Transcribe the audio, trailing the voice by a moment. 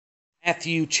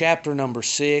Matthew chapter number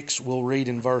 6, we'll read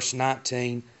in verse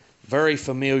 19, very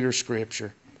familiar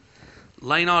scripture.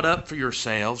 Lay not up for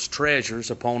yourselves treasures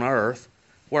upon earth,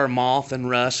 where moth and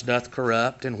rust doth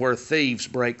corrupt, and where thieves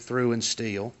break through and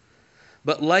steal.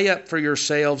 But lay up for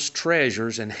yourselves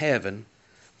treasures in heaven,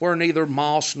 where neither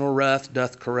moth nor rust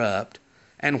doth corrupt,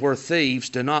 and where thieves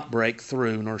do not break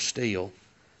through nor steal.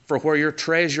 For where your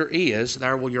treasure is,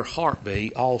 there will your heart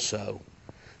be also.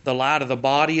 The light of the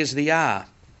body is the eye.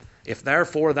 If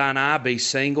therefore thine eye be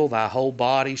single, thy whole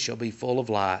body shall be full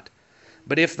of light.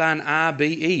 But if thine eye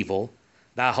be evil,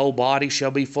 thy whole body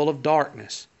shall be full of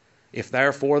darkness. If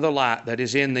therefore the light that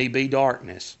is in thee be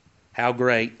darkness, how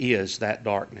great is that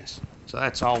darkness? So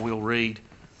that's all we'll read.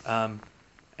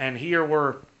 And here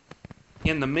we're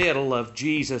in the middle of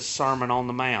Jesus' Sermon on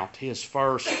the Mount, his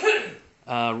first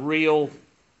real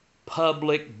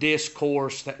public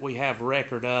discourse that we have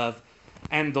record of.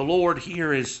 And the Lord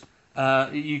here is,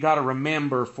 you got to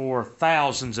remember, for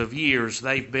thousands of years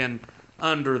they've been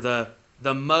under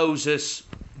the Moses,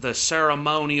 the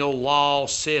ceremonial law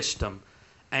system.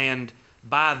 And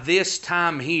by this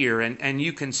time here, and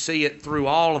you can see it through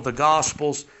all of the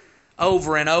Gospels,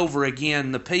 over and over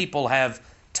again, the people have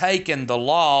taken the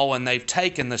law and they've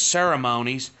taken the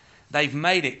ceremonies, they've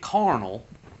made it carnal,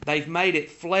 they've made it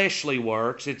fleshly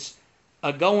works, it's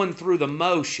going through the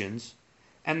motions,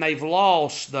 and they've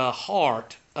lost the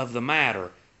heart of the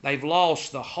matter. They've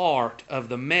lost the heart of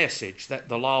the message that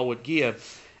the law would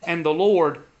give. And the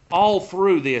Lord, all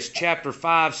through this, chapter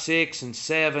 5, 6, and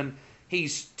 7,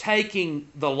 He's taking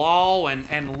the law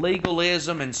and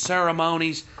legalism and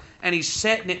ceremonies, and He's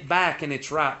setting it back in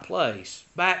its right place,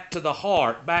 back to the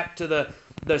heart, back to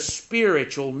the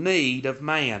spiritual need of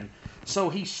man. So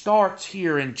He starts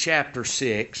here in chapter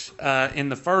 6, in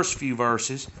the first few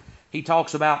verses. He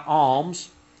talks about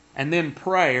alms, and then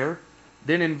prayer.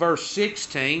 Then in verse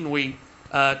 16, we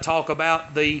talk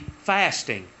about the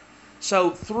fasting.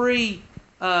 So three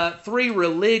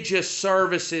religious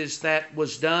services that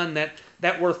was done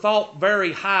that were thought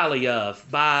very highly of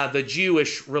by the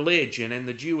Jewish religion and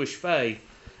the Jewish faith.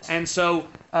 And so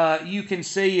you can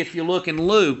see, if you look in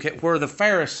Luke, at where the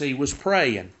Pharisee was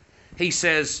praying. He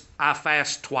says, I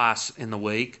fast twice in the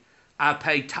week. I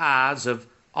pay tithes of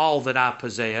all that I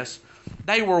possess.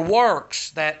 They were works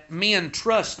that men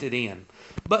trusted in.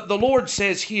 But the Lord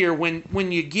says here,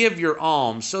 when you give your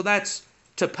alms, so that's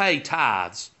to pay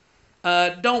tithes,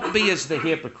 don't be as the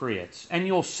hypocrites. And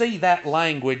you'll see that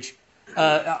language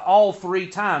all three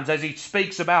times. As He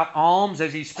speaks about alms,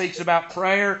 as He speaks about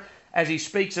prayer, as He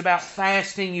speaks about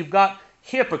fasting, you've got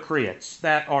hypocrites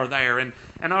that are there. And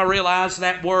I realize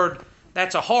that word,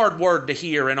 that's a hard word to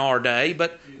hear in our day,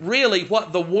 but really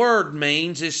what the word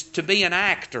means is to be an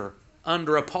actor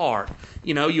under a part.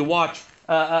 You know, you watch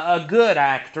a good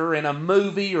actor in a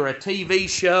movie or a TV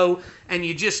show, and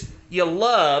you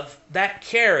love that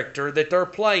character that they're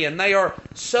playing. They are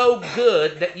so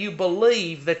good that you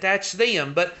believe that that's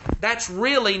them, but that's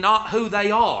really not who they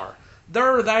are.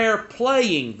 They're there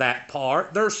playing that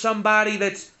part. They're somebody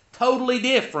that's totally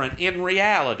different in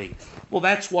reality. Well,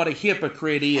 that's what a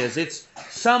hypocrite is. It's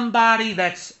somebody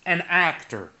that's an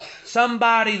actor,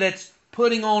 somebody that's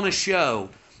putting on a show.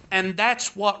 And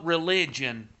that's what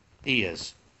religion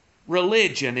is.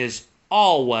 Religion is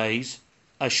always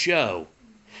a show.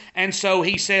 And so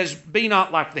He says, be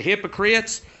not like the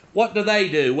hypocrites. What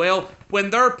do? Well, when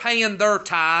they're paying their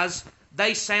tithes,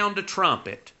 they sound a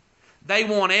trumpet. They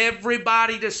want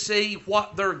everybody to see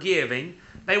what they're giving.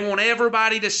 They want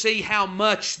everybody to see how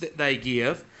much that they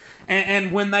give.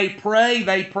 And when they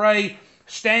pray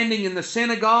standing in the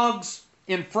synagogues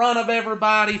in front of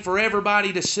everybody for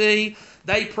everybody to see.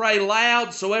 They pray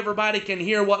loud so everybody can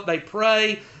hear what they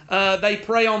pray. They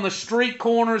pray on the street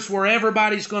corners where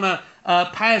everybody's going to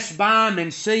pass by them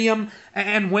and see them.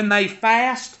 And when they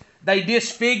fast, they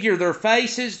disfigure their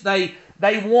faces. They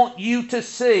want you to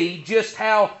see just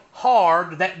how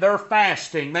hard that they're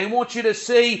fasting. They want you to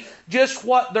see just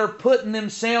what they're putting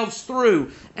themselves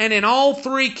through. And in all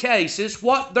three cases,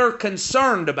 what they're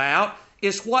concerned about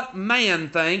is what man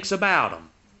thinks about them.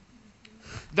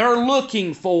 They're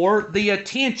looking for the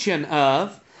attention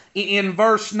of, in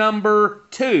verse number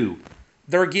 2,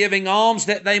 they're giving alms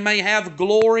that they may have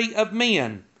glory of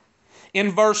men.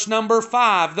 In verse number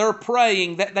 5, they're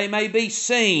praying that they may be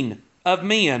seen of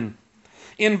men.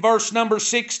 In verse number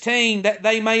 16, that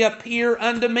they may appear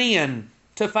unto men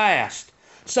to fast.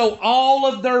 So all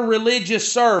of their religious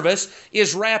service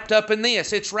is wrapped up in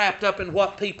this. It's wrapped up in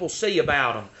what people see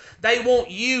about them. They want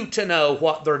you to know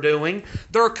what they're doing.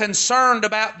 They're concerned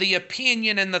about the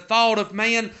opinion and the thought of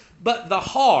man, but the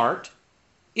heart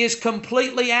is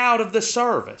completely out of the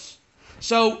service.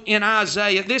 So in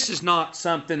Isaiah, this is not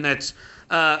something that's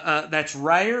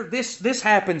rare. This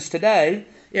happens today.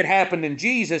 It happened in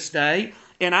Jesus' day.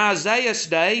 In Isaiah's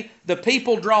day, the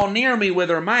people draw near me with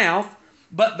their mouth,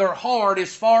 but their heart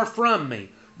is far from me.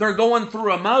 They're going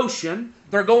through a motion.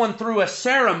 They're going through a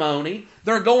ceremony.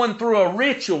 They're going through a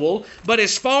ritual. But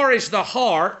as far as the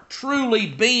heart truly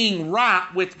being right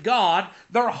with God,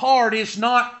 their heart is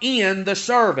not in the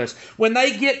service. When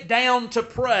they get down to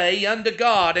pray unto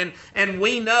God, and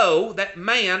we know that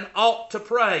man ought to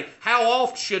pray. How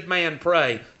oft should man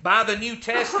pray? By the New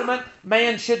Testament,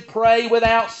 man should pray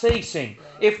without ceasing.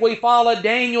 If we follow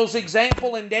Daniel's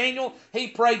example, in Daniel, he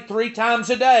prayed 3 times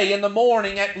a day, in the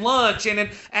morning, at lunch, and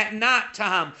at night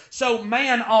time. So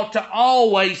man ought to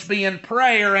always be in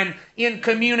prayer and in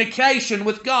communication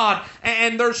with God.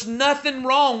 And there's nothing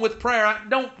wrong with prayer.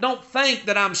 Don't think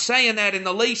that I'm saying that in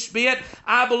the least bit.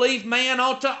 I believe man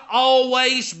ought to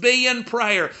always be in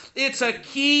prayer. It's a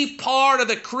key part of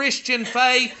the Christian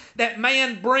faith that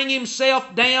man bring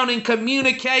himself down and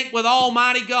communicate with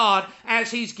Almighty God as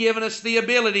He's given us the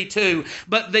ability to.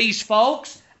 But these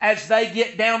folks, as they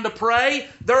get down to pray,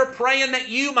 they're praying that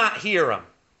you might hear them.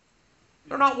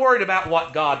 They're not worried about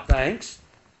what God thinks.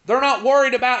 They're not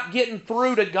worried about getting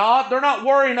through to God. They're not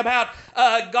worrying about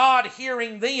God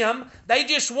hearing them. They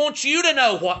just want you to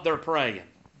know what they're praying.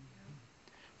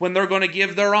 When they're going to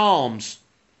give their alms.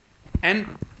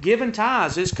 And giving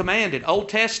tithes is commanded, Old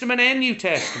Testament and New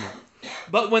Testament.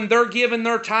 But when they're giving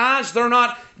their tithes, they're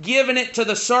not giving it to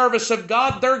the service of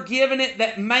God. They're giving it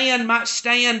that man might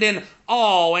stand in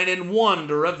awe and in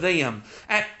wonder of them.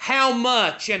 At how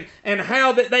much and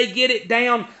how that they get it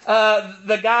down.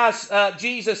 The guys,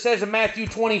 Jesus says in Matthew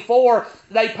 24,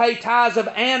 they pay tithes of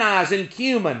anise and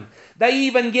cumin. They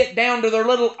even get down to their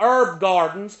little herb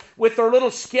gardens with their little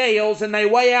scales, and they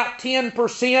weigh out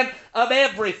 10% of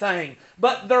everything.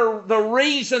 But the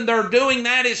reason they're doing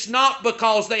that is not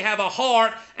because they have a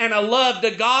heart and a love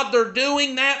to God. They're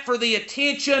doing that for the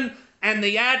attention and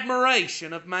the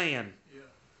admiration of man. Yeah.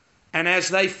 And as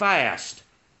they fast,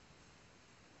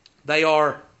 they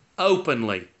are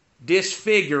openly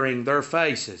disfiguring their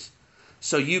faces.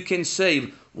 So you can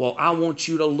see, well, I want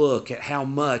you to look at how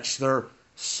much they're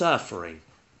suffering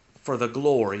for the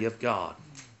glory of God.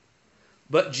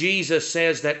 But Jesus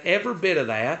says that every bit of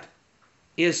that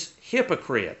is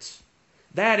hypocrites.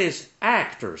 That is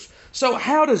actors. So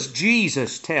how does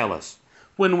Jesus tell us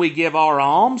when we give our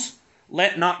alms?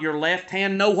 Let not your left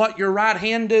hand know what your right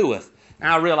hand doeth.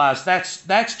 Now I realize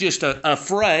that's just a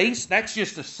phrase. That's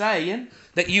just a saying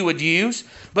that you would use.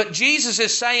 But Jesus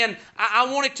is saying, I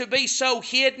want it to be so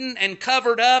hidden and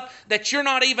covered up that you're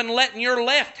not even letting your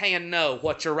left hand know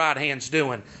what your right hand's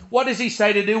doing. What does He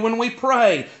say to do when we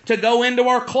pray? To go into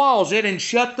our closet and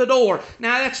shut the door.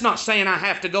 Now that's not saying I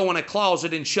have to go in a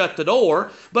closet and shut the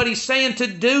door, but He's saying to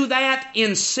do that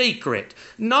in secret.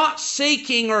 Not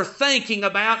seeking or thinking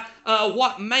about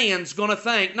what man's going to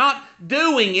think. Not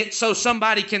doing it so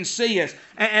somebody can see us.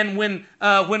 And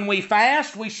when we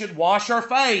fast, we should wash our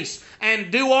face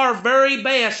and do our very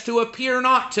best to appear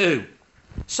not to.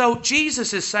 So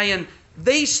Jesus is saying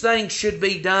these things should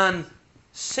be done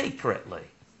secretly.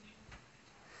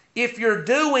 If you're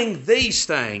doing these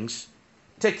things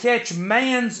to catch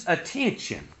man's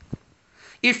attention,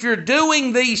 if you're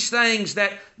doing these things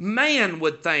that man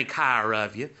would think higher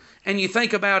of you, and you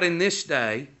think about in this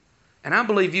day, and I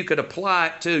believe you could apply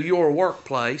it to your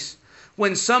workplace,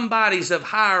 when somebody's of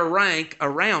higher rank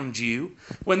around you,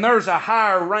 when there's a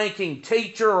higher ranking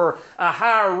teacher or a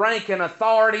higher ranking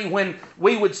authority, when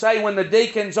we would say when the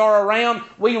deacons are around,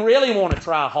 we really want to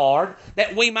try hard,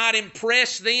 that we might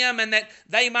impress them and that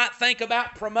they might think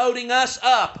about promoting us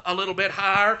up a little bit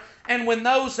higher. And when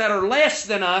those that are less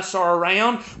than us are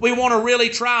around, we want to really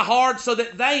try hard so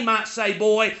that they might say,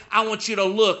 boy, I want you to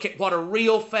look at what a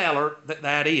real feller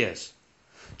that is.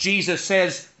 Jesus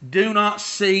says, do not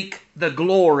seek the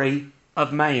glory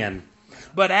of man.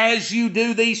 But as you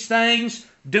do these things,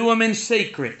 do them in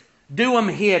secret. Do them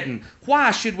hidden. Why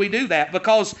should we do that?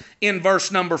 Because in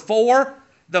verse number 4,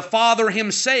 the Father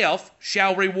Himself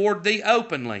shall reward thee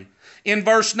openly. In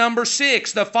verse number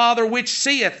 6, the Father which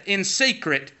seeth in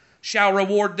secret shall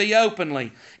reward thee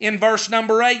openly. In verse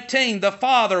number 18, the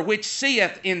Father which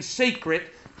seeth in secret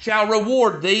shall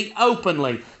reward thee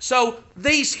openly. So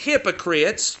these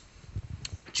hypocrites,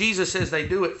 Jesus says they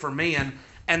do it for men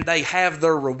and they have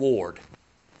their reward.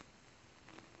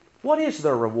 What is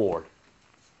their reward?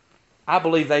 I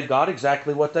believe they've got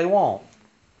exactly what they want.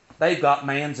 They've got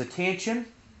man's attention.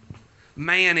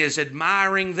 Man is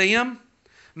admiring them.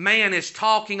 Man is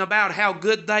talking about how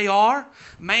good they are.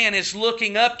 Man is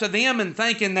looking up to them and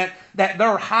thinking that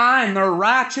they're high and they're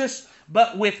righteous.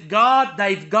 but with God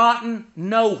they've gotten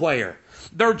nowhere.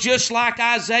 They're just like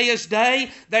Isaiah's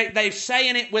day. They're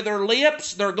saying it with their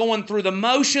lips. They're going through the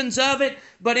motions of it.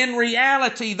 But in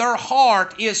reality, their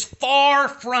heart is far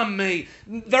from me.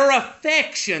 Their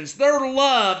affections, their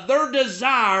love, their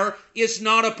desire is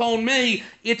not upon me.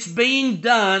 It's being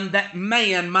done that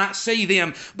man might see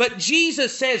them. But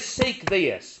Jesus says, seek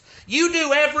this. You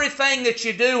do everything that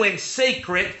you do in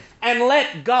secret, and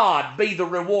let God be the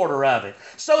rewarder of it.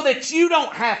 So that you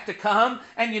don't have to come,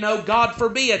 and God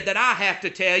forbid that I have to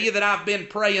tell you that I've been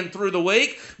praying through the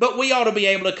week, but we ought to be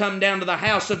able to come down to the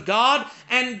house of God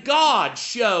and God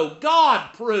show,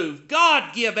 God prove,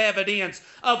 God give evidence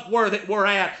of where that we're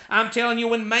at. I'm telling you,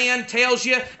 when man tells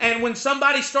you, and when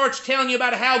somebody starts telling you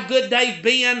about how good they've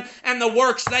been and the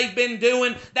works they've been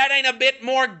doing, that ain't a bit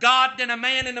more God than a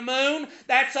man in the moon.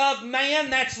 That's of man.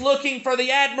 That's looking for the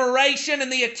admiration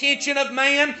and the attention of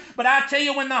man. But I tell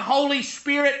you, when the Holy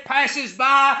Spirit passes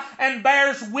by and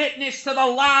bears witness to the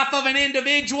life of an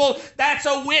individual, that's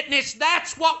a witness.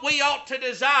 That's what we ought to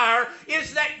desire,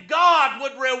 is that God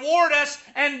would reward us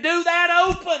and do that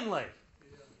openly.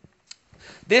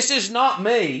 This is not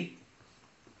me.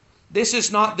 This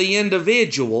is not the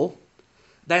individual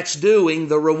that's doing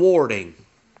the rewarding.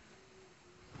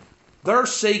 They're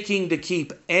seeking to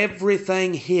keep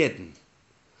everything hidden.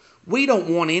 We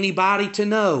don't want anybody to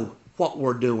know what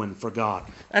we're doing for God.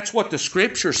 That's what the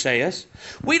Scripture says.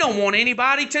 We don't want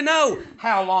anybody to know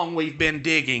how long we've been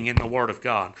digging in the Word of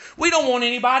God. We don't want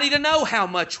anybody to know how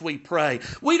much we pray.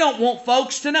 We don't want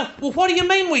folks to know. Well, what do you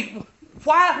mean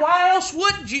why else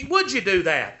would you do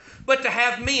that? But to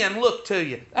have men look to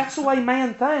you. That's the way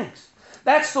man thinks.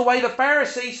 That's the way the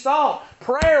Pharisees thought.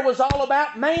 Prayer was all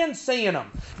about man seeing them.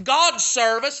 God's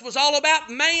service was all about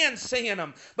man seeing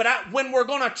them. But when we're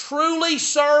going to truly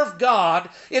serve God,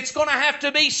 it's going to have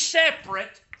to be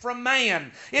separate from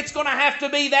man. It's going to have to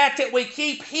be that we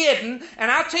keep hidden. And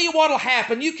I'll tell you what will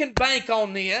happen. You can bank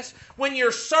on this. When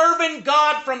you're serving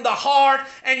God from the heart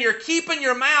and you're keeping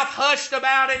your mouth hushed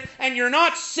about it and you're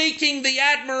not seeking the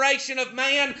admiration of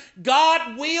man,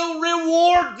 God will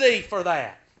reward thee for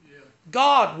that.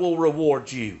 God will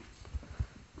reward you.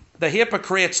 The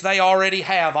hypocrites, they already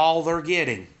have all they're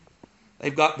getting.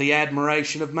 They've got the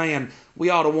admiration of man. We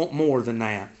ought to want more than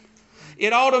that.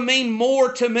 It ought to mean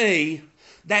more to me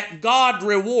that God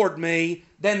reward me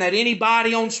than that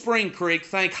anybody on Spring Creek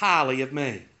think highly of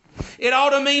me. It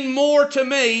ought to mean more to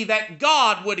me that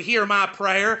God would hear my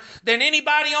prayer than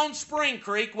anybody on Spring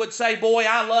Creek would say, boy,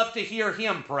 I love to hear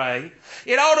him pray.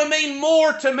 It ought to mean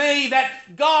more to me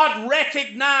that God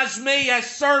recognize me as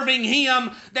serving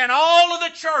him than all of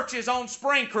the churches on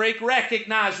Spring Creek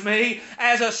recognize me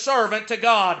as a servant to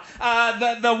God.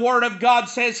 The Word of God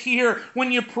says here,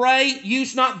 when you pray,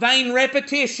 use not vain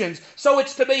repetitions. So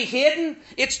it's to be hidden.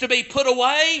 It's to be put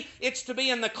away. It's to be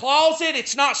in the closet.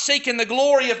 It's not seeking the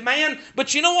glory of man.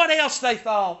 But you know what else they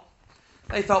thought?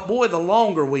 They thought, boy, the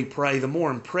longer we pray, the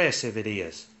more impressive it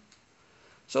is.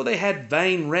 So they had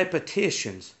vain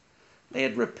repetitions.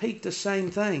 They'd repeat the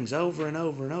same things over and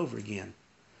over and over again.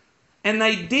 And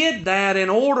they did that in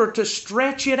order to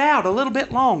stretch it out a little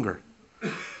bit longer.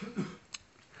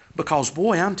 Because,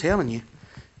 boy, I'm telling you,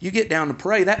 you get down to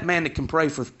pray, that man that can pray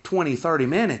for 20, 30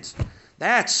 minutes,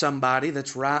 that's somebody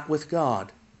that's right with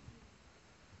God.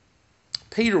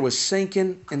 Peter was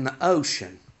sinking in the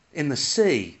ocean, in the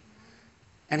sea.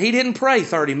 And he didn't pray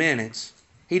 30 minutes.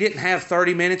 He didn't have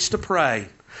 30 minutes to pray.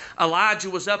 Elijah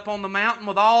was up on the mountain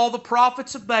with all the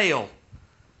prophets of Baal.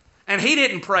 And he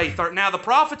didn't pray 30. Now the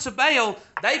prophets of Baal,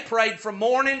 they prayed from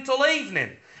morning till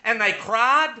evening. And they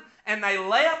cried, and they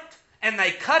leapt, and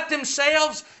they cut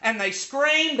themselves, and they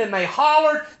screamed, and they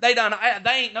hollered. They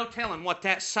ain't no telling what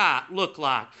that sight looked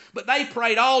like. But they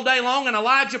prayed all day long, and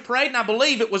Elijah prayed, and I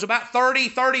believe it was about 30,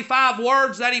 35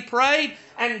 words that he prayed,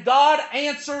 and God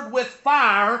answered with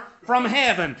fire from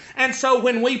heaven. And so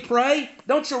when we pray,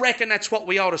 don't you reckon that's what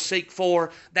we ought to seek for?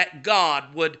 That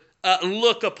God would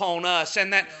look upon us,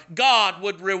 and that God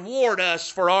would reward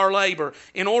us for our labor.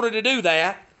 In order to do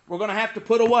that, we're going to have to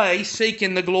put away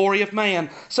seeking the glory of man.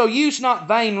 So use not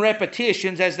vain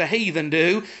repetitions as the heathen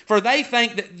do, for they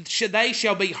think that they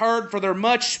shall be heard for their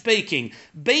much speaking.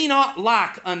 Be not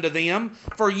like unto them,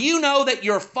 for you know that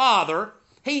your Father,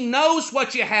 He knows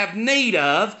what you have need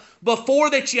of before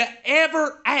that you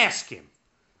ever ask Him.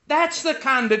 That's the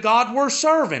kind of God we're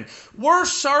serving. We're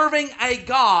serving a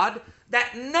God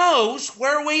that knows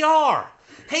where we are.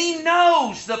 He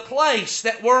knows the place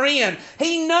that we're in.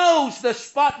 He knows the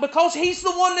spot because He's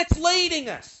the one that's leading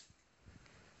us.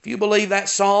 If you believe that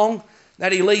song,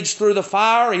 That He leads through the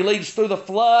fire, He leads through the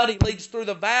flood, He leads through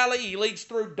the valley, He leads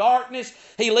through darkness,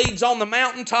 He leads on the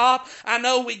mountaintop. I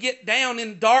know we get down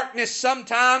in darkness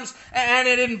sometimes and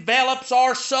it envelops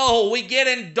our soul. We get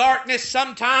in darkness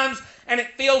sometimes and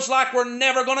it feels like we're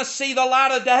never going to see the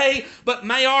light of day. But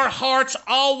may our hearts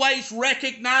always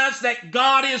recognize that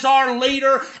God is our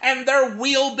leader and there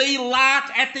will be light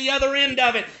at the other end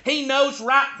of it. He knows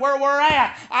right where we're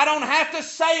at. I don't have to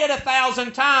say it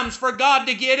 1,000 times for God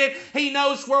to get it. He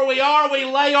knows where we are. We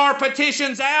lay our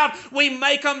petitions out. We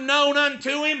make them known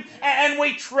unto Him and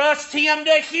we trust Him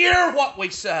to hear what we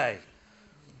say.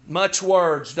 Much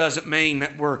words doesn't mean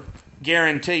that we're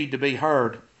guaranteed to be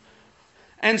heard.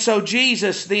 And so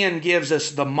Jesus then gives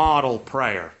us the model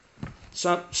prayer.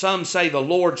 Some say the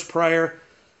Lord's Prayer.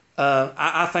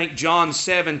 I think John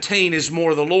 17 is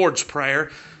more the Lord's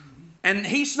Prayer. And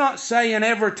He's not saying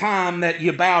every time that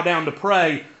you bow down to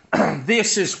pray,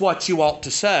 this is what you ought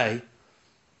to say.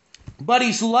 But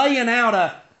He's laying out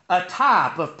a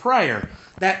type of prayer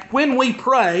that when we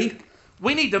pray,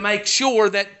 we need to make sure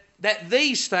that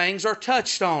these things are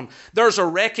touched on. There's a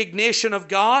recognition of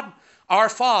God, our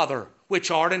Father, which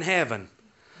art in heaven.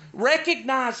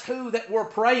 Recognize who that we're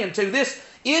praying to. This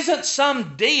isn't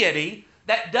some deity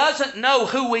that doesn't know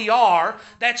who we are,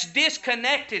 that's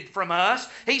disconnected from us.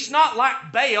 He's not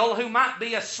like Baal who might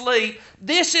be asleep.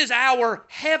 This is our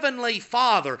Heavenly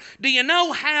Father. Do you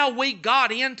know how we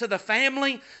got into the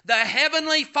family? The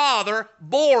Heavenly Father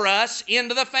bore us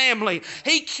into the family.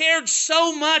 He cared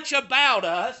so much about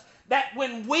us that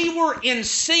when we were in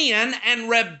sin and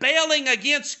rebelling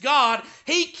against God,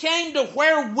 He came to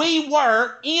where we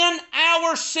were in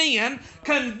our sin,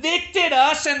 convicted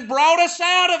us and brought us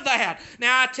out of that.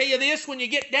 Now I tell you this, when you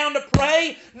get down to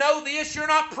pray, know this, you're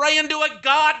not praying to a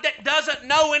God that doesn't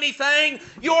know anything.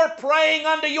 You're praying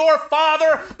unto your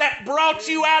Father that brought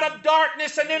you out of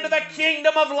darkness and into the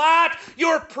kingdom of light.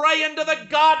 You're praying to the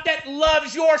God that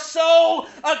loves your soul,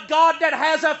 a God that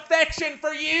has affection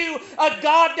for you, a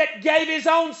God that gave His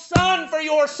own Son for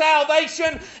your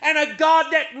salvation, and a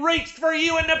God that reached for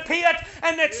you in the pit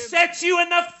and that sets you in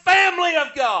the family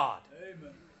of God.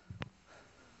 Amen.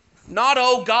 Not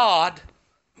oh God,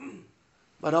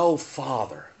 but oh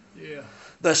Father. Yeah.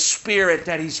 The Spirit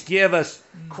that He's given us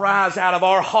cries out of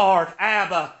our heart,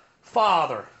 Abba,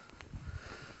 Father.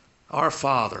 Our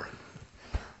Father.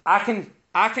 I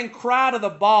can cry to the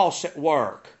boss at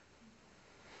work,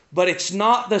 but it's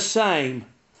not the same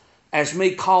as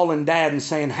me calling Dad and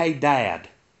saying, hey, Dad.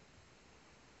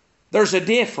 There's a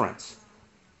difference.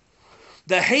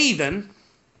 The heathen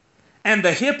and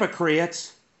the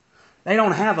hypocrites, they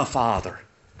don't have a father.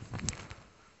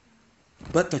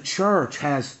 But the church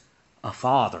has a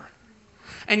father.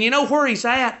 And you know where He's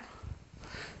at?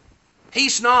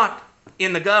 He's not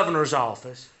in the governor's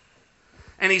office.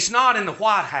 And He's not in the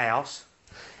White House.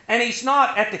 And He's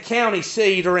not at the county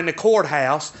seat or in the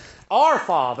courthouse. Our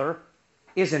Father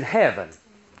is in heaven.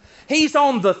 He's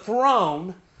on the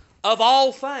throne of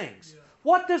all things.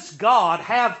 What does God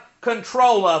have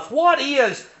control of? What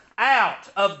is out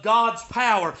of God's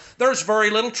power? There's very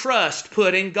little trust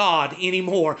put in God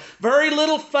anymore. Very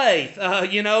little faith.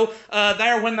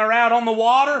 There when they're out on the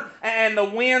water and the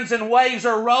winds and waves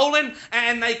are rolling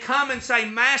and they come and say,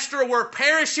 Master, we're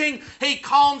perishing. He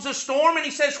calms the storm and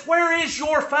He says, where is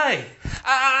your faith?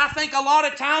 I think a lot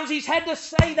of times He's had to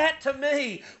say that to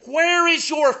me. Where is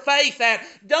your faith at?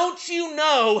 Don't you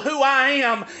know who I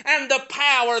am and the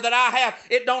power that I have?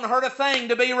 It don't hurt a thing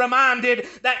to be reminded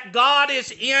that God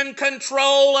is in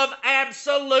control of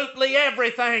absolutely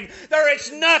everything. There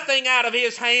is nothing out of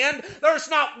His hand. There's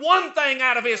not one thing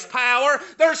out of His power.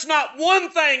 There's not one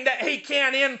thing that He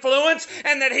can't influence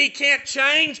and that He can't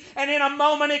change. And in a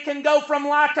moment it can go from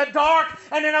light to dark,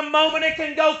 and in a moment it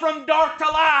can go from dark to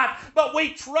light. But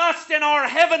we trust in our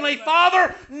Heavenly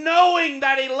Father, knowing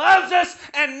that He loves us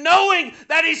and knowing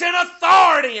that He's in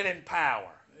authority and in power.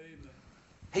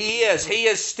 He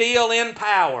is still in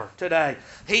power today.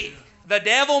 The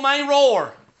devil may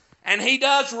roar, and he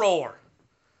does roar.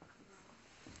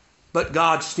 But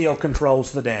God still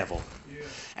controls the devil.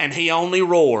 And he only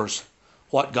roars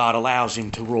what God allows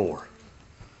him to roar.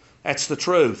 That's the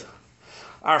truth.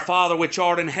 Our Father which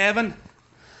art in heaven,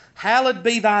 hallowed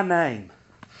be thy name.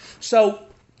 So,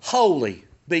 holy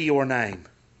be your name.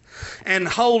 And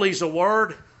holy's a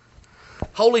word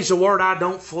I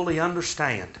don't fully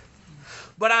understand.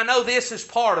 But I know this is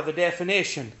part of the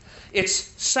definition. It's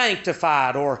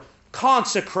sanctified or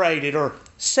consecrated or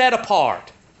set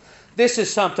apart. This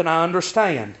is something I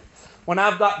understand. When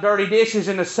I've got dirty dishes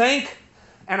in the sink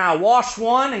and I wash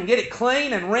one and get it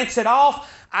clean and rinse it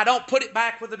off, I don't put it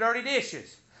back with the dirty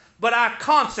dishes. But I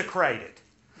consecrate it.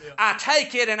 I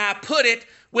take it and I put it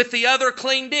with the other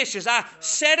clean dishes. I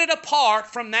set it apart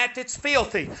from that that's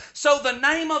filthy. So the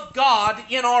name of God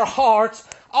in our hearts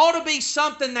ought to be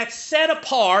something that's set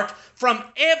apart from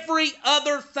every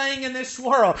other thing in this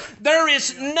world. There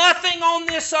is nothing on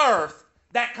this earth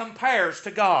that compares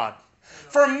to God.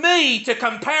 For me to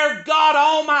compare God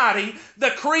Almighty,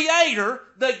 the Creator,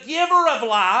 the giver of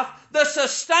life, the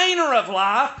sustainer of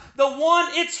life, the one,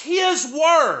 it's His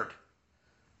Word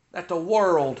that the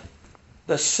world,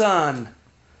 the sun,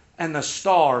 and the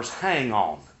stars hang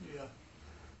on. Yeah.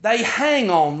 They hang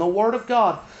on the Word of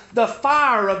God. The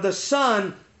fire of the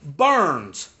sun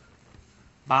burns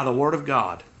by the Word of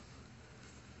God.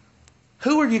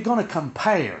 Who are you going to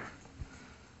compare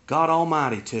God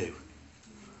Almighty to?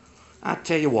 I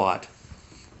tell you what,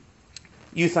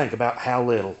 you think about how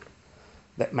little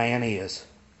that man is.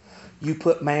 You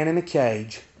put man in a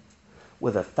cage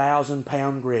with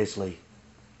 1,000-pound grizzly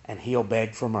and he'll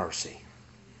beg for mercy.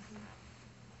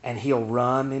 And he'll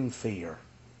run in fear.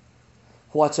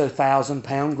 What's a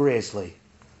 1,000-pound grizzly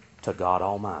to God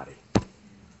Almighty?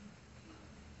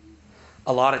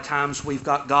 A lot of times we've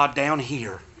got God down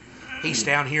here. He's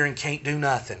down here and can't do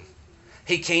nothing.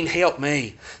 He can't help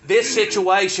me. This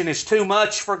situation is too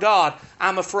much for God.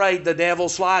 I'm afraid the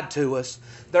devil's lied to us.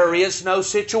 There is no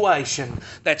situation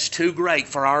that's too great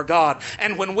for our God.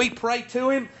 And when we pray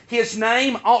to Him, His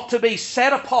name ought to be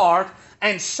set apart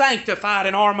and sanctified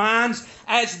in our minds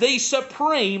as the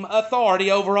supreme authority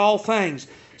over all things.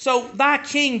 So, Thy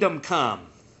kingdom come.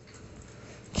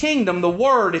 Kingdom, the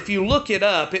word, if you look it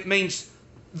up, it means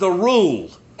the rule.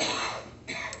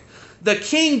 The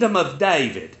kingdom of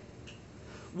David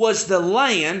was the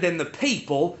land and the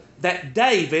people that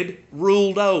David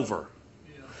ruled over.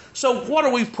 So what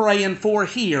are we praying for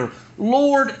here?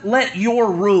 Lord, let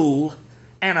your rule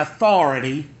and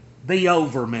authority be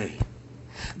over me.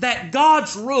 That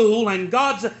God's rule and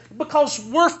God's... Because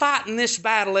we're fighting this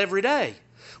battle every day.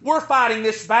 We're fighting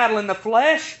this battle in the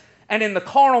flesh and in the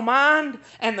carnal mind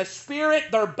and the spirit.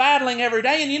 They're battling every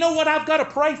day. And you know what I've got to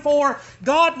pray for?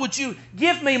 God, would you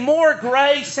give me more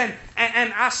grace? And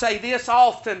I say this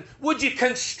often, would you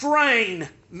constrain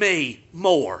me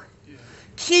more?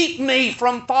 Keep me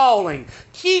from falling.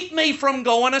 Keep me from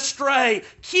going astray.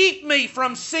 Keep me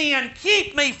from sin.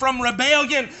 Keep me from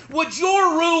rebellion. Would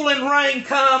your rule and reign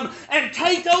come and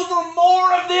take over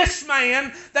more of this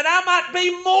man that I might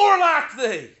be more like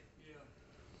Thee?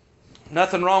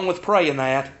 Nothing wrong with praying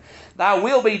that. Thy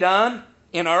will be done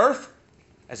in earth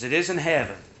as it is in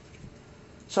heaven.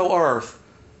 So earth,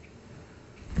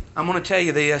 I'm going to tell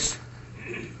you this.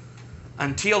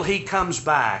 Until He comes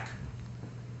back,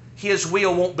 His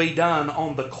will won't be done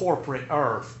on the corporate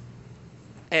earth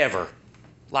ever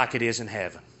like it is in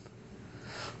heaven.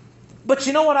 But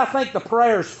you know what I think the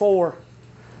prayer's for?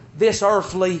 This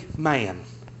earthly man.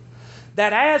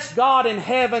 That as God in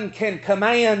heaven can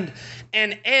command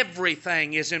and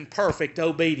everything is in perfect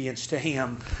obedience to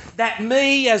Him, that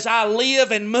me as I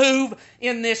live and move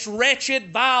in this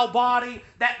wretched, vile body,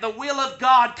 that the will of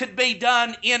God could be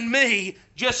done in me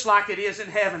just like it is in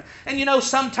heaven. And you know,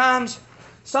 sometimes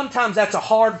that's a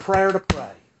hard prayer to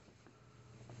pray.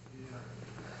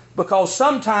 Because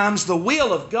sometimes the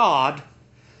will of God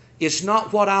is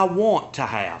not what I want to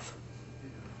have.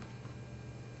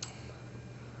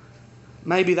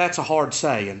 Maybe that's a hard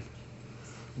saying.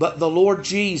 But the Lord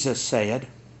Jesus said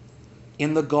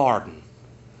in the garden,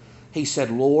 He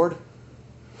said, Lord,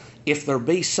 if there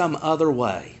be some other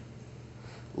way,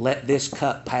 let this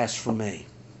cup pass from me.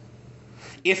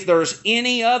 If there's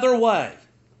any other way,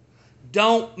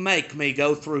 don't make me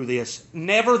go through this.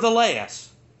 Nevertheless,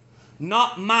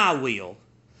 not my will,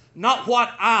 not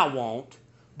what I want,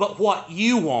 but what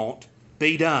you want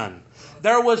be done.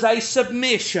 There was a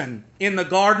submission in the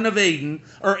Garden of Eden,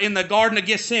 or in the Garden of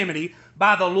Gethsemane,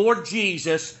 by the Lord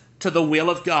Jesus to the will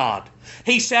of God.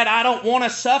 He said, I don't want to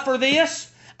suffer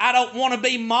this. I don't want to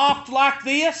be mocked like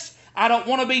this. I don't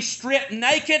want to be stripped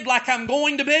naked like I'm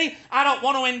going to be. I don't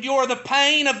want to endure the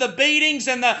pain of the beatings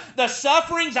and the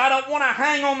sufferings. I don't want to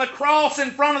hang on the cross in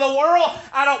front of the world.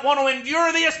 I don't want to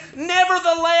endure this.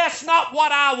 Nevertheless, not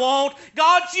what I want.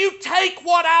 God, you take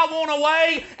what I want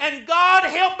away, and God,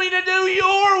 help me to do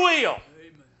your will.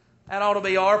 Amen. That ought to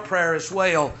be our prayer as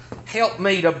well. Help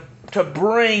me to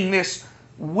bring this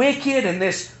wicked and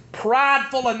this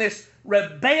prideful and this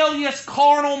rebellious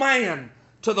carnal man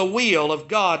to the will of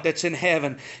God that's in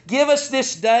heaven. Give us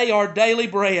this day our daily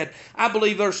bread. I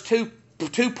believe there's two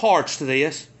parts to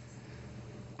this.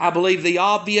 I believe the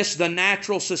obvious, the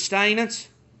natural sustenance.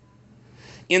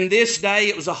 In this day,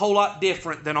 it was a whole lot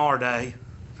different than our day,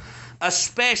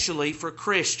 especially for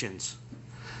Christians.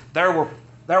 There were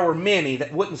there were many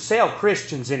that wouldn't sell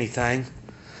Christians anything.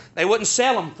 They wouldn't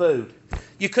sell them food.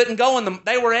 You couldn't go in them.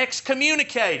 They were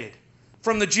excommunicated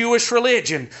from the Jewish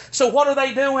religion. So what are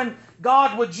they doing?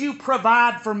 God, would you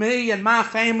provide for me and my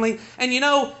family? And you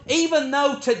know, even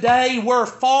though today we're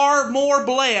far more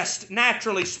blessed,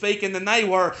 naturally speaking, than they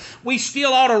were, we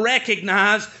still ought to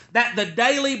recognize that the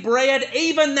daily bread,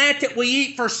 even that we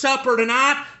eat for supper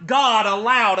tonight, God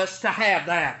allowed us to have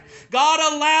that.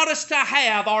 God allowed us to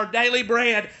have our daily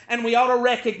bread, and we ought to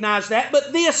recognize that.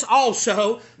 But this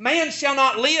also, man shall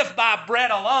not live by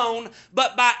bread alone,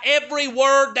 but by every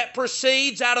word that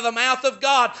proceeds out of the mouth of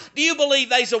God. Do you believe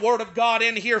there's a word of God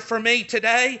in here for me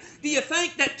today? Do you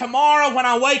think that tomorrow when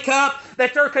I wake up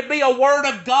that there could be a word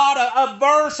of God, a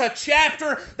verse, a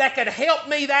chapter that could help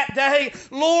me that day?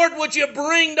 Lord, would you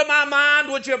bring to my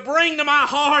mind, would you bring to my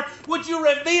heart, would you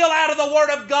reveal out of the Word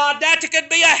of God that could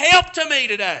be a help to me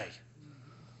today?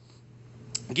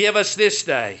 Give us this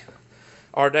day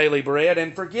our daily bread,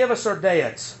 and forgive us our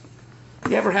debts.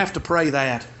 You ever have to pray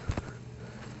that?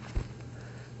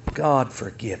 God,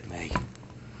 forgive me.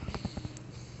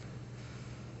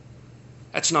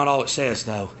 That's not all it says,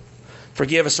 though.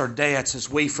 Forgive us our debts as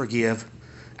we forgive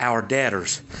our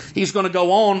debtors. He's going to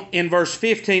go on in verse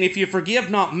 15. If you forgive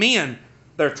not men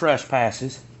their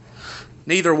trespasses,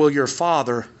 neither will your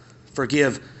Father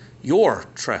forgive your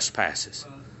trespasses.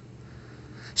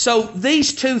 So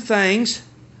these two things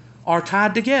are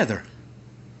tied together.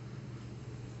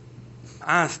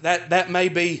 That may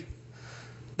be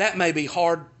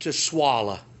hard to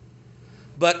swallow,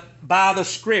 but by the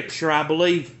Scripture, I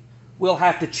believe we'll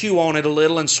have to chew on it a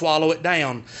little and swallow it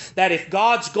down. That if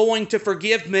God's going to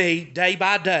forgive me day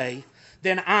by day,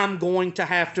 then I'm going to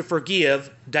have to forgive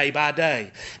day by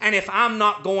day. And if I'm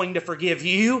not going to forgive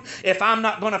you, if I'm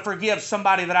not going to forgive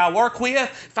somebody that I work with,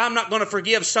 if I'm not going to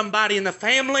forgive somebody in the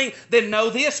family, then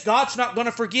know this, God's not going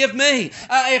to forgive me.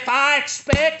 If I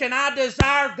expect and I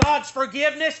desire God's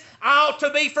forgiveness, I ought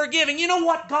to be forgiving. You know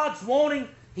what God's wanting?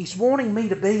 He's wanting me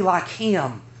to be like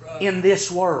Him in this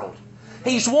world.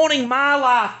 He's wanting my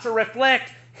life to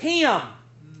reflect Him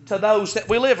to those that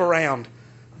we live around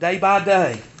day by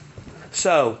day.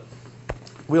 So,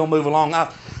 we'll move along.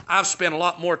 I've spent a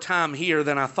lot more time here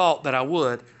than I thought that I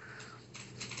would.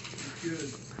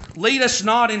 Lead us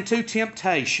not into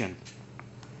temptation.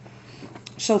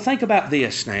 So think about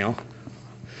this now.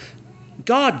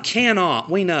 God cannot,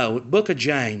 we know, book of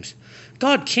James,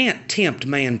 God can't tempt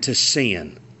man to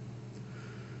sin.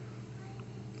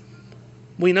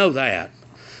 We know that.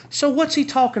 So what's he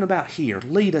talking about here?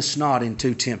 Lead us not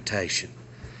into temptation.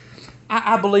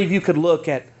 I believe you could look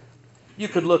at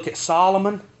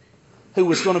Solomon, who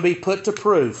was going to be put to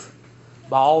proof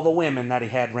by all the women that he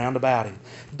had round about him.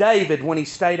 David, when he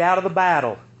stayed out of the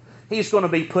battle, he's going to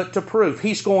be put to proof.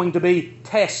 He's going to be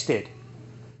tested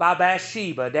by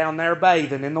Bathsheba down there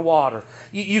bathing in the water.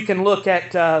 You can look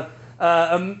at,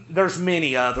 there's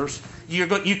many others.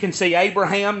 You can see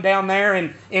Abraham down there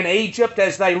in Egypt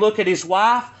as they look at his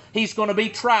wife. He's going to be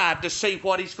tried to see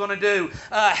what he's going to do.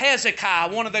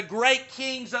 Hezekiah, one of the great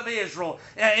kings of Israel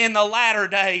in the latter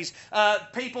days,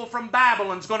 people from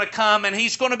Babylon's going to come and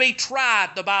he's going to be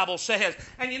tried, the Bible says.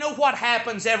 And you know what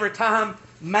happens every time?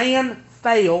 Man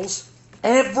fails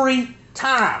every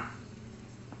time.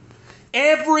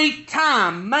 Every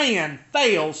time man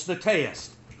fails the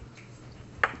test.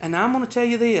 And I'm going to tell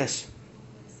you this.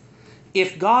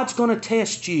 If God's going to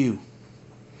test you,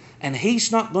 and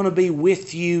He's not going to be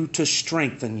with you to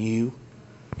strengthen you,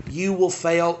 you will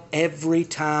fail every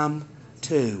time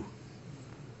too.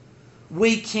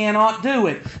 We cannot do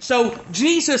it. So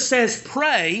Jesus says,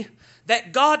 pray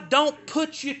that God don't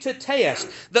put you to test.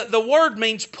 The word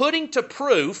means putting to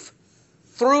proof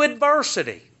through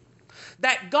adversity.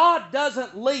 That God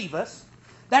doesn't leave us,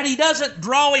 that He doesn't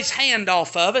draw His hand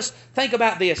off of us. Think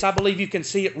about this. I believe you can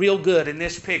see it real good in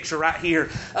this picture right here.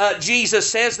 Jesus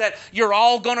says that you're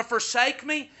all going to forsake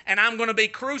me, and I'm going to be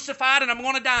crucified, and I'm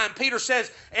going to die. And Peter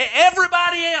says,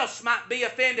 everybody else might be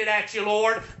offended at you,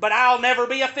 Lord, but I'll never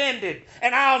be offended,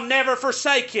 and I'll never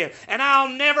forsake you, and I'll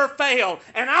never fail,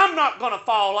 and I'm not going to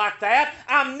fall like that.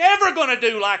 I'm never going to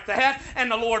do like that. And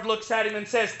the Lord looks at him and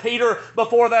says, Peter,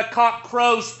 before the cock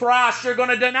crows thrice, you're going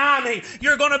to deny me.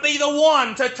 You're going to be the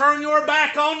one to turn your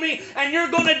back on me, and you're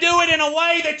going to do it in a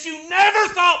way that you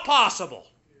never thought possible.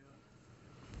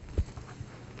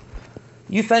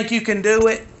 You think you can do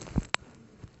it?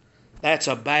 That's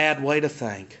a bad way to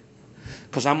think.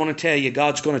 Because I'm going to tell you,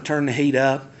 God's going to turn the heat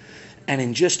up, and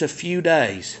in just a few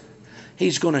days,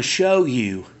 He's going to show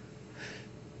you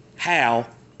how,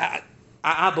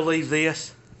 I believe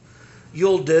this,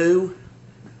 you'll do,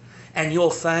 and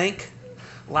you'll think,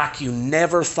 like you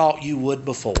never thought you would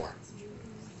before.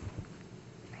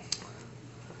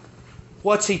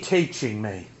 What's He teaching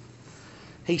me?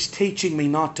 He's teaching me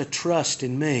not to trust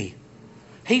in me.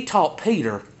 He taught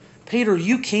Peter, Peter,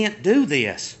 you can't do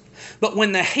this. But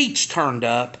when the heat's turned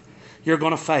up, you're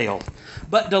going to fail.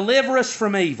 But deliver us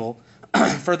from evil,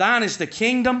 for thine is the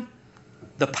kingdom,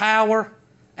 the power,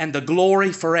 and the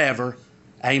glory forever.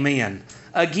 Amen.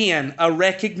 Again, a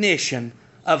recognition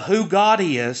of who God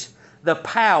is, the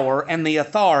power and the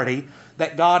authority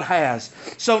that God has.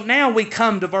 So now we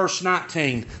come to verse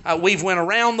 19. We've went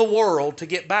around the world to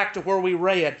get back to where we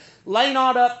read, lay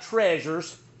not up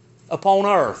treasures upon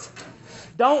earth.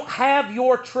 Don't have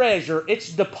your treasure,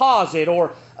 its deposit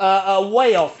or a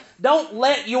wealth. Don't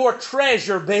let your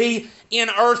treasure be in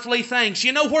earthly things.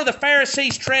 You know where the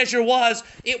Pharisees' treasure was?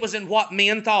 It was in what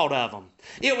men thought of them.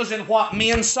 It was in what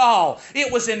men saw.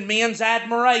 It was in men's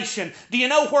admiration. Do you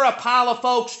know where a pile of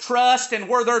folks trust and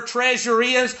where their treasure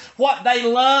is? What they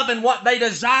love and what they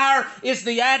desire is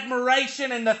the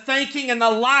admiration and the thinking and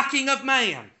the liking of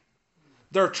man.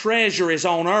 Their treasure is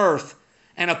on earth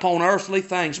and upon earthly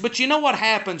things. But you know what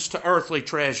happens to earthly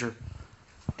treasure?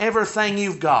 Everything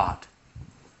you've got.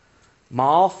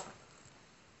 Moth,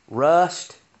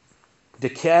 rust,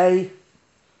 decay,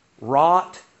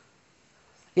 rot.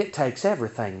 It takes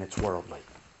everything that's worldly.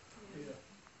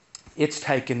 It's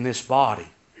taken this body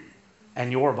and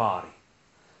your body.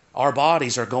 Our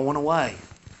bodies are going away.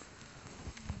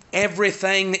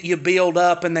 Everything that you build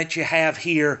up and that you have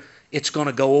here, it's going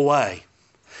to go away.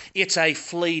 It's a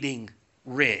fleeting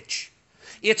rich.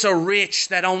 It's a rich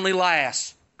that only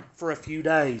lasts for a few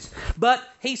days. But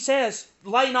he says,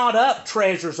 lay not up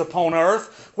treasures upon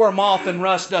earth, where moth and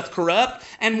rust doth corrupt,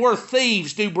 and where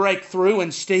thieves do break through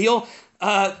and steal,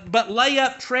 but lay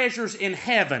up treasures in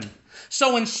heaven.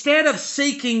 So instead of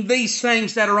seeking these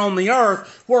things that are on the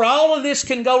earth, where all of this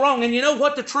can go wrong, and you know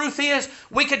what the truth is?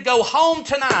 We could go home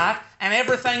tonight and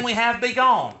everything we have be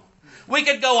gone. We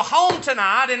could go home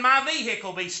tonight and my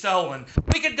vehicle be stolen.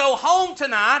 We could go home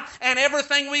tonight and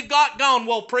everything we've got gone.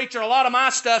 Well, preacher, a lot of my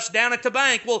stuff's down at the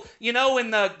bank. Well, you know,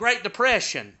 in the Great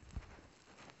Depression,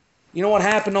 you know what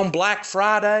happened on Black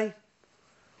Friday?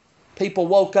 People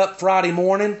woke up Friday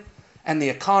morning and the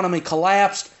economy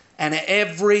collapsed and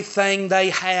everything they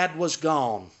had was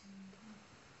gone.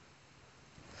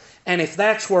 And if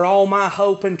that's where all my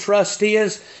hope and trust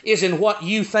is in what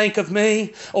you think of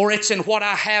me, or it's in what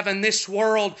I have in this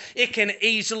world, it can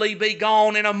easily be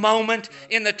gone in a moment,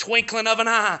 in the twinkling of an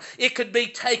eye. It could be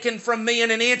taken from me in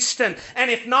an instant.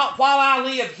 And if not while I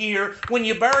live here, when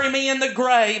you bury me in the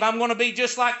grave, I'm going to be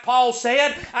just like Paul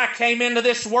said, I came into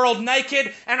this world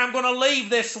naked, and I'm going to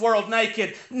leave this world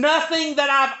naked. Nothing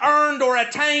that I've earned or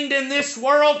attained in this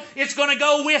world is going to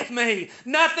go with me.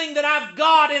 Nothing that I've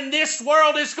got in this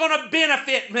world is going to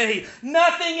benefit me.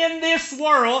 Nothing in this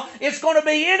world is going to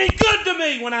be any good to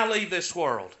me when I leave this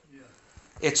world.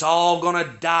 It's all going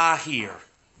to die here.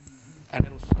 And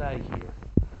it'll stay here.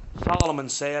 Solomon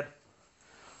said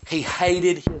he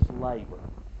hated his labor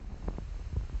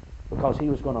because he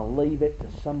was going to leave it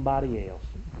to somebody else.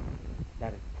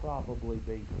 That'd probably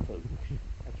be foolish.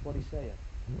 That's what he said.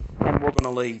 And we're going to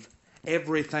leave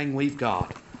everything we've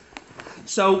got.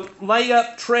 So lay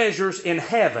up treasures in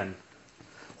heaven,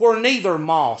 where neither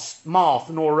moth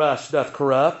nor rust doth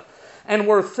corrupt, and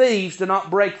where thieves do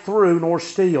not break through nor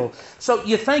steal. So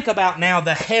you think about now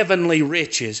the heavenly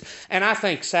riches, and I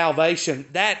think salvation,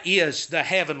 that is the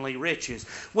heavenly riches.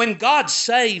 When God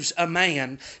saves a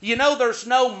man, you know there's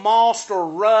no moss or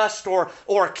rust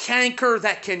or canker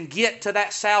that can get to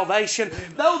that salvation.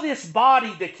 Though this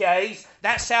body decays,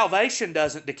 that salvation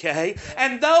doesn't decay.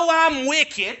 And though I'm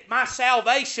wicked, my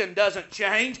salvation doesn't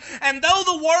change. And though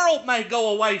the world may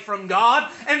go away from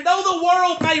God, and though the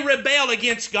world may rebel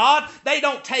against God, they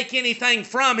don't take anything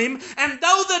from Him. And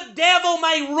though the devil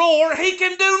may roar, he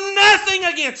can do nothing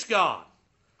against God.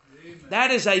 Amen. That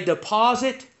is a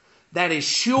deposit that is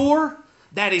sure,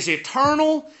 that is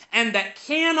eternal, and that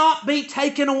cannot be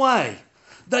taken away.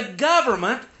 The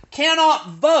government cannot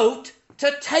vote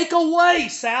to take away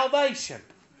salvation.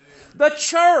 The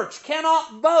church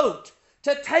cannot vote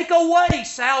to take away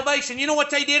salvation. You know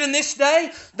what they did in this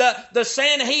day? The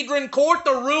Sanhedrin court,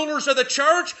 the rulers of the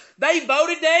church, they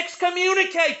voted to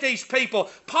excommunicate these people.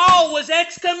 Paul was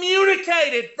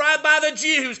excommunicated by the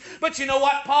Jews. But you know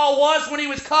what Paul was when he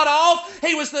was cut off?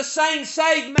 He was the same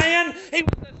saved man. He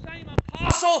was the same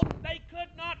apostle. They could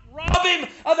not rob him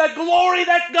of the glory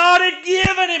that God had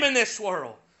given him in this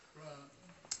world.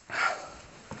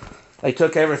 They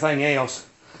took everything else.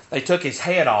 They took his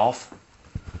head off,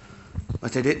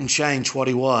 but they didn't change what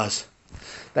he was.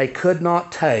 They could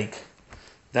not take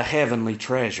the heavenly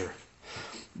treasure.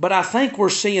 But I think we're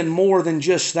seeing more than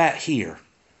just that here.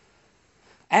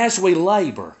 As we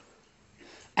labor,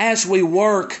 as we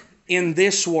work in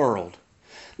this world,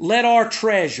 let our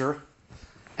treasure,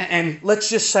 and let's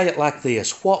just say it like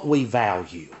this, what we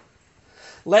value.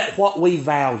 Let what we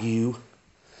value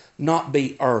not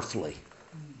be earthly.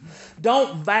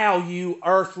 Don't value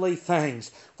earthly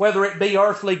things, whether it be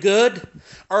earthly good,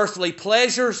 earthly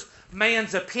pleasures,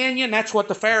 man's opinion. That's what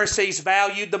the Pharisees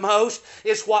valued the most,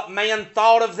 is what man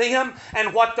thought of them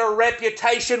and what their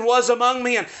reputation was among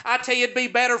men. I tell you, it'd be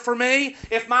better for me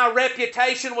if my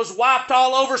reputation was wiped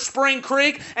all over Spring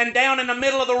Creek and down in the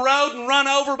middle of the road and run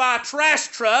over by a trash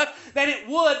truck than it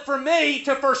would for me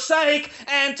to forsake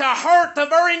and to hurt the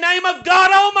very name of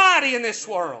God Almighty in this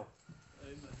world.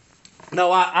 No,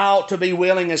 I ought to be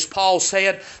willing, as Paul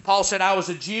said. Paul said, I was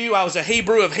a Jew, I was a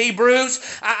Hebrew of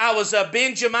Hebrews, I was a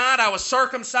Benjamite, I was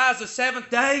circumcised the seventh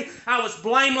day, I was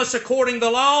blameless according to the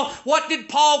law. What did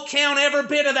Paul count every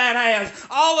bit of that as?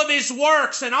 All of his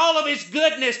works and all of his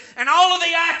goodness and all of the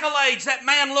accolades that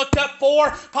man looked up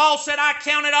for. Paul said, I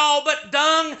count it all but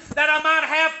dung that I might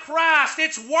have Christ.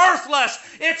 It's worthless,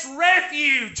 it's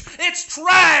refuge, it's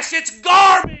trash, it's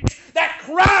garbage, that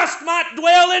Christ might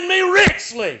dwell in me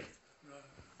richly.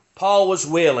 Paul was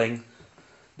willing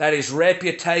that his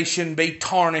reputation be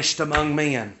tarnished among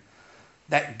men,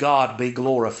 that God be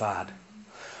glorified.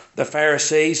 The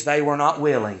Pharisees, they were not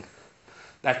willing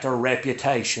that their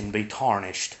reputation be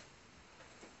tarnished.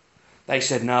 They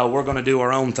said, no, we're going to do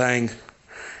our own thing,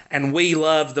 and we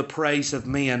love the praise of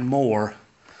men more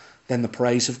than the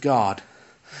praise of God.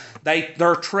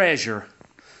 Their treasure,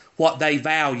 what they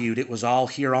valued, it was all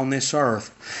here on this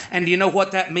earth. And do you know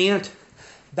what that meant?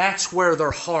 That's where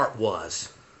their heart was.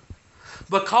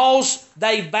 Because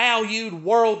they valued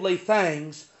worldly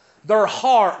things, their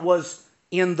heart was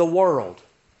in the world.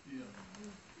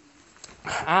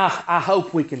 I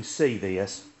hope we can see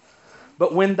this.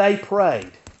 But when they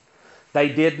prayed, they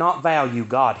did not value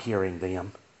God hearing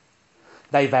them.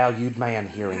 They valued man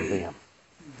hearing them.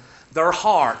 Their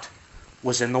heart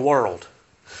was in the world.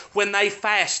 When they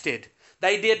fasted,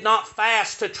 they did not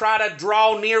fast to try to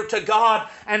draw near to God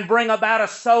and bring about a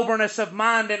soberness of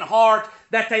mind and heart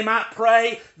that they might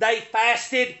pray. They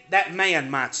fasted that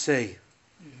man might see.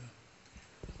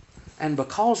 And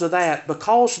because of that,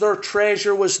 because their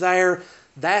treasure was there,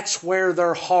 that's where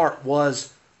their heart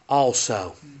was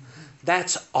also.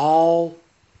 That's all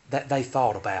that they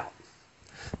thought about.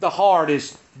 The heart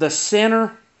is the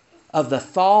center of the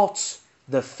thoughts,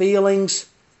 the feelings,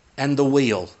 and the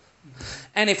will.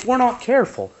 And if we're not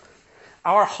careful,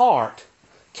 our heart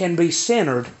can be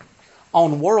centered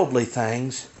on worldly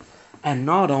things and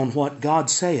not on what God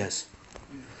says.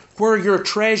 Where your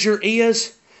treasure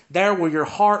is, there will your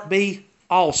heart be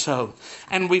also.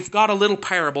 And we've got a little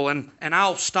parable, and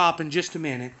I'll stop in just a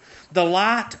minute. The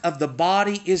light of the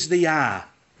body is the eye.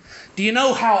 Do you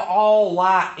know how all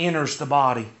light enters the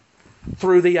body?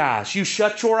 Through the eyes. You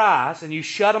shut your eyes and you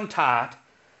shut them tight,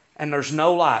 and there's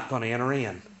no light going to enter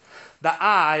in. The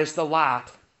eye is the light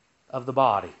of the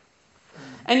body.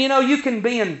 And you know, you can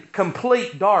be in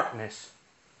complete darkness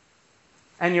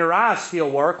and your eyes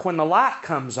still work. When the light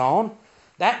comes on,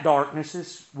 that darkness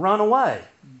is run away.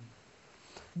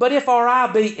 But if our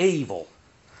eye be evil,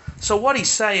 so what he's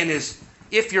saying is,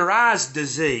 if your eye's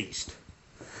diseased,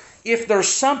 if there's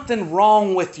something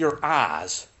wrong with your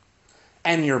eyes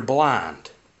and you're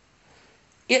blind,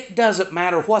 it doesn't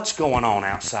matter what's going on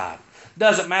outside.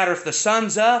 Doesn't matter if the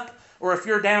sun's up or if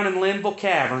you're down in Linville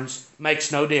Caverns,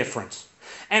 makes no difference.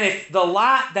 And if the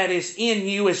light that is in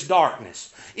you is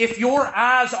darkness, if your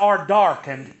eyes are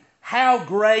darkened, how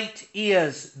great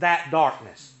is that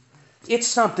darkness? It's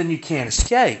something you can't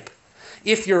escape.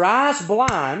 If your eye's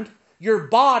blind, your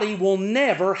body will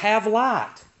never have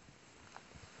light.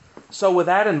 So with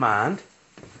that in mind,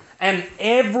 and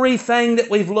everything that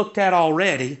we've looked at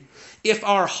already, if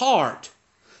our heart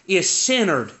is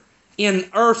centered in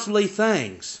earthly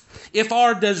things, if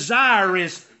our desire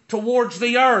is towards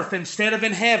the earth instead of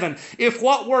in heaven, if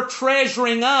what we're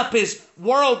treasuring up is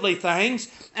worldly things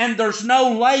and there's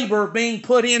no labor being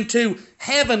put into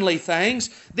heavenly things,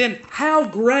 then how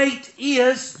great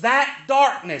is that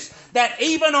darkness that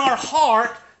even our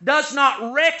heart does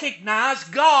not recognize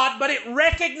God, but it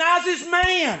recognizes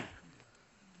man.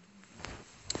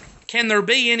 Can there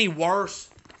be any worse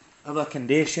of a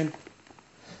condition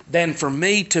than for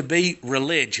me to be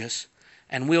religious,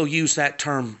 and we'll use that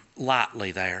term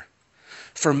lightly there,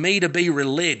 for me to be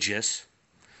religious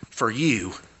for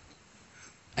you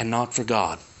and not for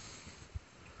God?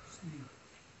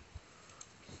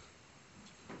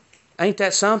 Ain't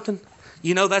that something?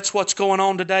 You know, that's what's going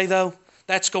on today, though.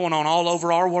 That's going on all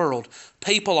over our world.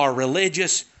 People are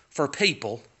religious for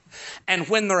people. And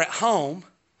when they're at home,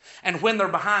 and when they're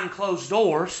behind closed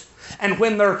doors, and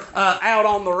when they're out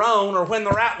on their own, or when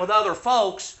they're out with other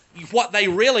folks, what they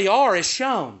really are is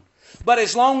shown. But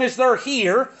as long as they're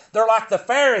here, they're like the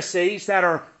Pharisees that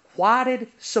are whited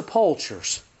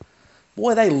sepulchres.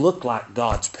 Boy, they look like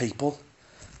God's people.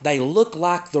 They look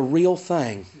like the real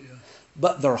thing.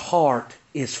 But their heart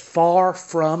is far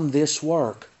from this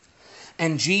work.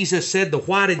 And Jesus said the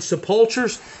whited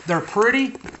sepulchres, they're pretty,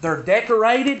 they're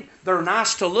decorated, they're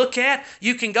nice to look at.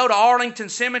 You can go to Arlington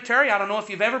Cemetery. I don't know if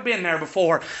you've ever been there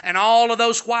before. And all of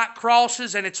those white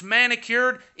crosses, and it's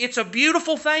manicured. It's a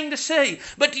beautiful thing to see.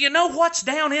 But do you know what's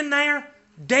down in there?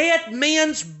 Dead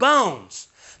men's bones.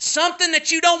 Something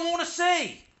that you don't want to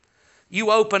see.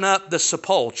 You open up the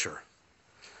sepulchre,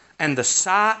 and the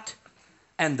sight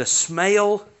and the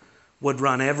smell would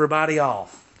run everybody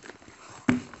off.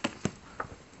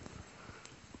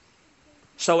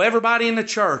 So everybody in the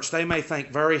church, they may think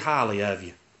very highly of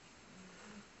you.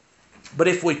 But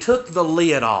if we took the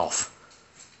lid off,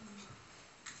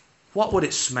 what would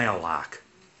it smell like?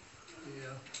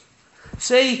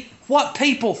 See, what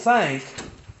people think's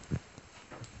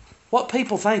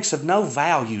of no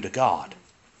value to God.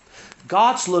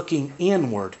 God's looking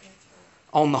inward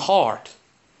on the heart.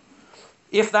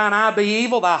 If thine eye be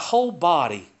evil, thy whole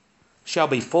body shall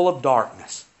be full of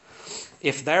darkness.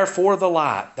 If therefore the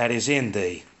light that is in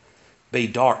thee be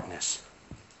darkness,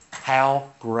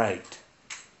 how great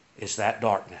is that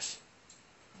darkness?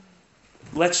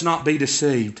 Let's not be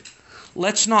deceived.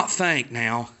 Let's not think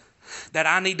now that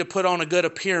I need to put on a good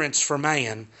appearance for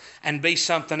man and be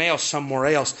something else somewhere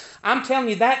else. I'm telling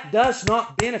you, that does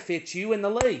not benefit you in the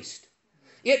least.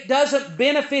 It doesn't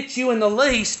benefit you in the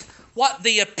least what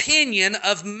the opinion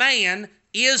of man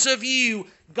is of you.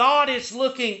 God is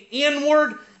looking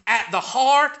inward at the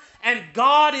heart, and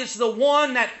God is the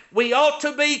one that we ought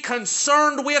to be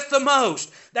concerned with the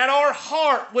most. That our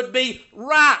heart would be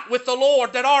right with the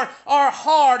Lord. That our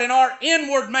heart and our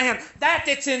inward man,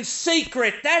 that's in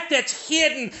secret, that's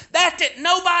hidden, that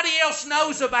nobody else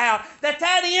knows about,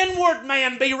 that inward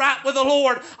man be right with the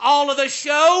Lord. All of the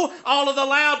show, all of the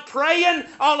loud praying,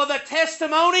 all of the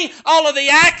testimony, all of the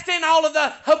acting, all of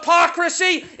the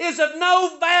hypocrisy is of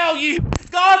no value.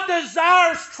 God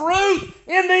desires truth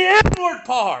in the inward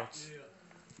parts.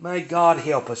 May God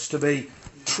help us to be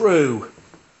true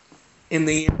in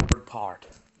the inward part.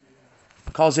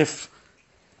 Because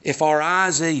if our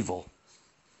eye's evil,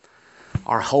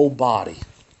 our whole body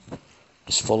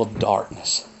is full of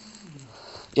darkness.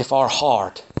 If our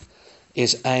heart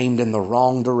is aimed in the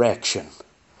wrong direction,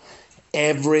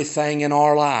 everything in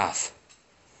our life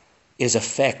is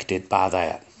affected by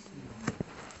that.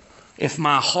 If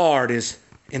my heart is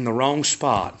in the wrong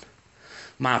spot,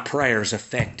 my prayer's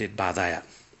affected by that.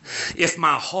 If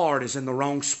my heart is in the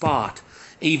wrong spot,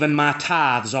 even my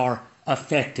tithes are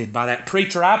affected by that.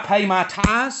 Preacher, I pay my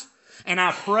tithes, and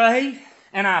I pray,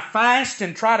 and I fast,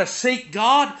 and try to seek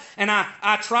God, and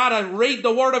I try to read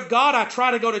the Word of God, I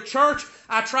try to go to church,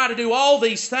 I try to do all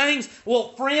these things. Well,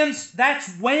 friends,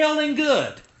 that's well and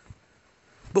good.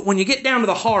 But when you get down to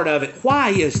the heart of it, why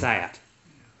is that?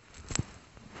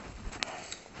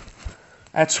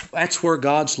 That's where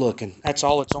God's looking. That's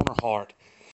all that's on our heart.